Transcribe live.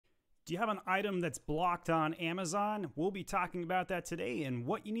Do you have an item that's blocked on Amazon? We'll be talking about that today and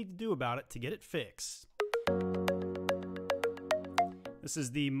what you need to do about it to get it fixed. This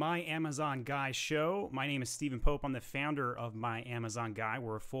is the My Amazon Guy show. My name is Stephen Pope. I'm the founder of My Amazon Guy.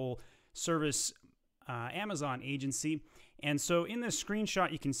 We're a full service Amazon agency. And so in this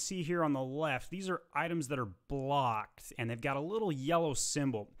screenshot, you can see here on the left, these are items that are blocked and they've got a little yellow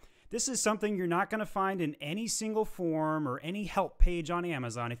symbol. This is something you're not going to find in any single form or any help page on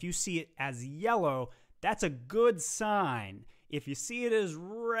Amazon. If you see it as yellow, that's a good sign. If you see it as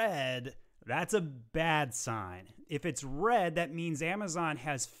red, that's a bad sign. If it's red, that means Amazon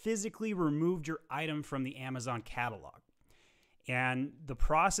has physically removed your item from the Amazon catalog. And the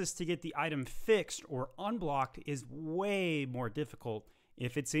process to get the item fixed or unblocked is way more difficult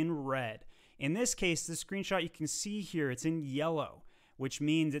if it's in red. In this case, the screenshot you can see here, it's in yellow, which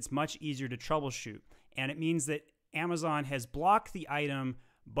means it's much easier to troubleshoot. And it means that Amazon has blocked the item,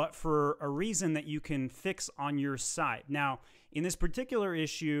 but for a reason that you can fix on your site. Now, in this particular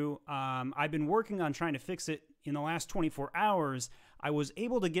issue, I've been working on trying to fix it in the last 24 hours. I was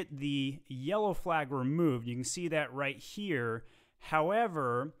able to get the yellow flag removed. You can see that right here.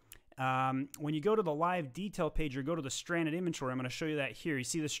 However, when you go to the live detail page or go to the stranded inventory, I'm going to show you that here. You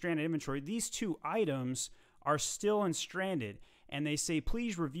see the stranded inventory. These two items are still in stranded, and they say,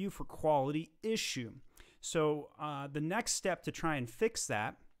 please review for quality issue. So the next step to try and fix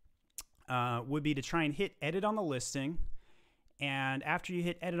that would be to try and hit edit on the listing. And after you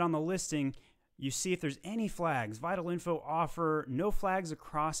hit edit on the listing, you see if there's any flags, vital info offer, no flags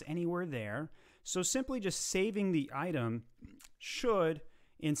across anywhere there. So simply just saving the item should,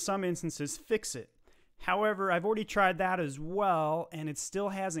 in some instances, fix it. However, I've already tried that as well, and it still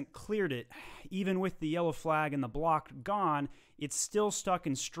hasn't cleared it. Even with the yellow flag and the block gone, it's still stuck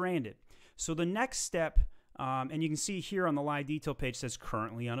and stranded. So the next step, and you can see here on the live detail page, says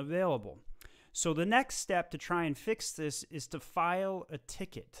currently unavailable. So the next step to try and fix this is to file a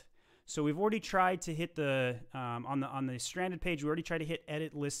ticket. So we've already tried to hit the, on the stranded page, we already tried to hit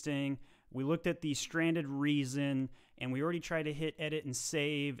edit listing. We looked at the stranded reason, and we already tried to hit edit and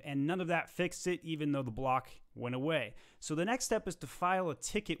save, and none of that fixed it, even though the block went away. So the next step is to file a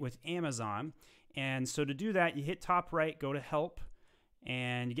ticket with Amazon. And so to do that, you hit top right, go to help,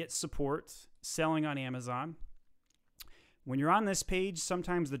 and you get support, selling on Amazon. When you're on this page,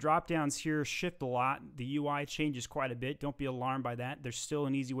 sometimes the drop downs here shift a lot. The UI changes quite a bit. Don't be alarmed by that. There's still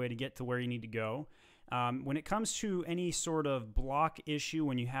an easy way to get to where you need to go. When it comes to any sort of block issue,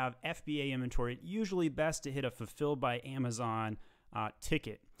 when you have FBA inventory, it's usually best to hit a fulfilled by Amazon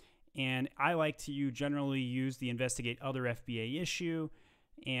ticket. And I like to generally use the investigate other FBA issue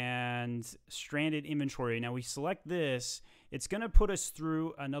and stranded inventory. Now we select this. It's going to put us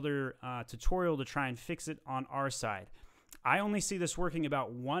through another tutorial to try and fix it on our side. I only see this working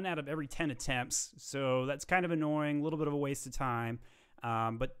about 1 out of every 10 attempts, so that's kind of annoying, a little bit of a waste of time.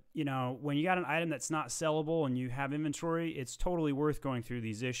 But, you know, when you got an item that's not sellable and you have inventory, it's totally worth going through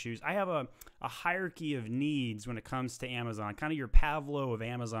these issues. I have a hierarchy of needs when it comes to Amazon, kind of your Pavlov of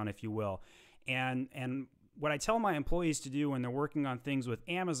Amazon, if you will. And what I tell my employees to do when they're working on things with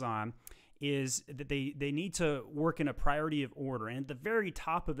Amazon is that they need to work in a priority of order. And at the very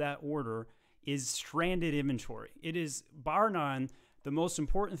top of that order is stranded inventory. It is, bar none, the most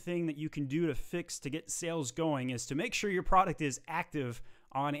important thing that you can do to get sales going is to make sure your product is active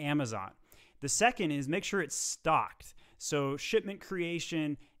on Amazon. The second is make sure it's stocked. So shipment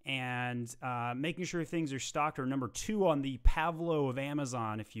creation and making sure things are stocked are number 2 on the Pavlov of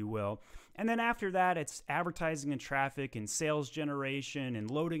Amazon, if you will. And then after that, it's advertising and traffic and sales generation and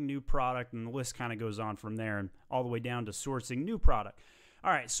loading new product, and the list kind of goes on from there and all the way down to sourcing new product.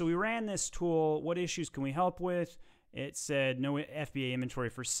 All right, so we ran this tool. What issues can we help with? It said no FBA inventory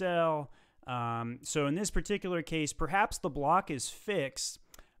for sale. So in this particular case, perhaps the block is fixed,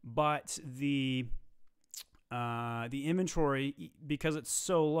 but the inventory, because it's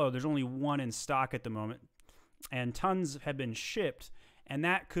so low, there's only 1 in stock at the moment, and tons have been shipped, and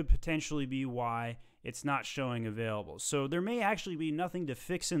that could potentially be why it's not showing available. So there may actually be nothing to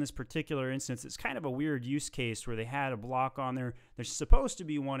fix in this particular instance. It's kind of a weird use case where they had a block on there. There's supposed to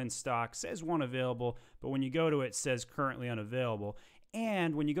be 1 in stock, says 1 available, but when you go to it, it says currently unavailable.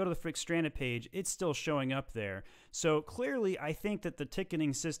 And when you go to the fixed stranded page, it's still showing up there. So clearly, I think that the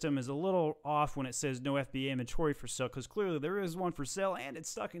ticketing system is a little off when it says no FBA inventory for sale, because clearly there is 1 for sale and it's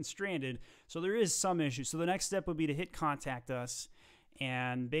stuck and stranded. So there is some issue. So the next step would be to hit contact us,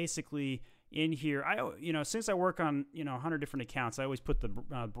 and basically in here, since I work on 100 different accounts, I always put the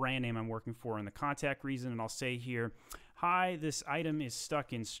brand name I'm working for and the contact reason, and I'll say here, hi, this item is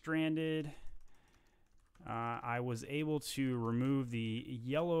stuck and stranded. I was able to remove the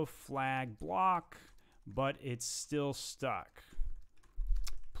yellow flag block, but it's still stuck.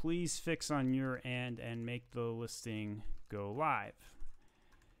 Please fix on your end and make the listing go live.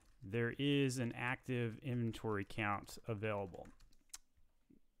 There is an active inventory count available.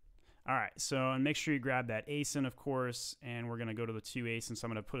 All right, so make sure you grab that ASIN, of course, and we're going to go to the 2 ASINs. So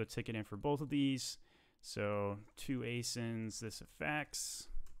I'm going to put a ticket in for both of these. So 2 ASINs, this affects.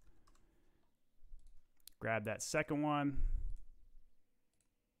 Grab that second one.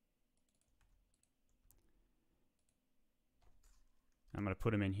 I'm going to put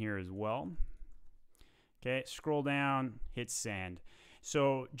them in here as well. Okay, scroll down, hit send.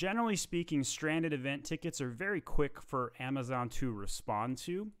 So generally speaking, stranded event tickets are very quick for Amazon to respond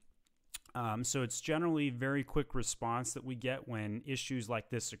to. So it's generally very quick response that we get when issues like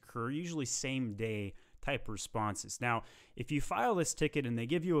this occur, usually same day type responses. Now, if you file this ticket and they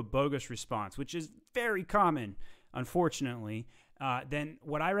give you a bogus response, which is very common, unfortunately, then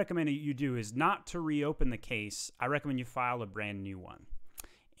what I recommend that you do is not to reopen the case. I recommend you file a brand new one.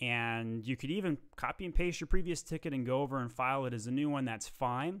 And you could even copy and paste your previous ticket and go over and file it as a new one. That's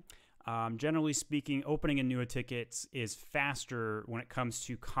fine. Generally speaking, opening a new ticket is faster when it comes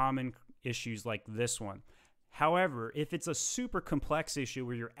to common issues like this one. However, if it's a super complex issue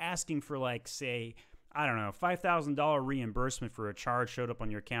where you're asking for, like, say, I don't know, $5,000 reimbursement for a charge showed up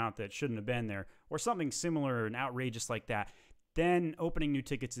on your account that shouldn't have been there, or something similar and outrageous like that, then opening new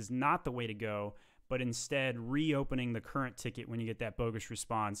tickets is not the way to go, but instead reopening the current ticket when you get that bogus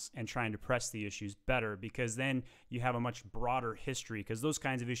response and trying to press the issues better, because then you have a much broader history, because those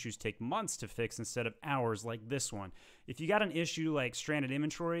kinds of issues take months to fix instead of hours like this one. If you got an issue like stranded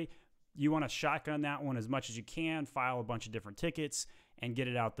inventory, you want to shotgun that one as much as you can, file a bunch of different tickets, and get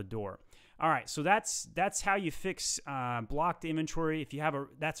it out the door. All right, so that's how you fix blocked inventory. If you have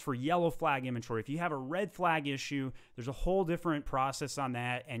that's for yellow flag inventory. If you have a red flag issue, there's a whole different process on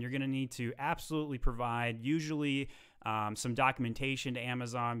that, and you're going to need to absolutely provide usually some documentation to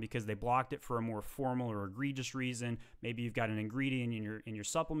Amazon because they blocked it for a more formal or egregious reason. Maybe you've got an ingredient in your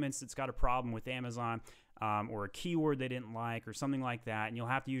supplements that's got a problem with Amazon, or a keyword they didn't like, or something like that, and you'll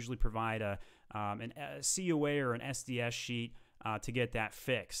have to usually provide a COA or an SDS sheet to get that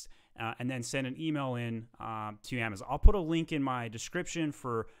fixed. And then send an email in to Amazon. I'll put a link in my description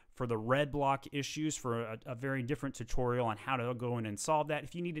for the red block issues for a very different tutorial on how to go in and solve that.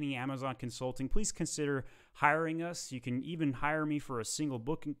 If you need any Amazon consulting, please consider hiring us. You can even hire me for a single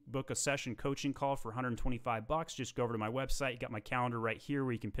book a session coaching call for $125. Just go over to my website. You got my calendar right here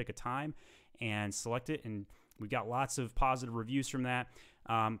where you can pick a time and select it. And we've got lots of positive reviews from that.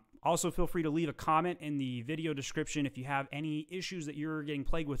 Also, feel free to leave a comment in the video description if you have any issues that you're getting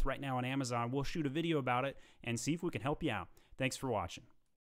plagued with right now on Amazon. We'll shoot a video about it and see if we can help you out. Thanks for watching.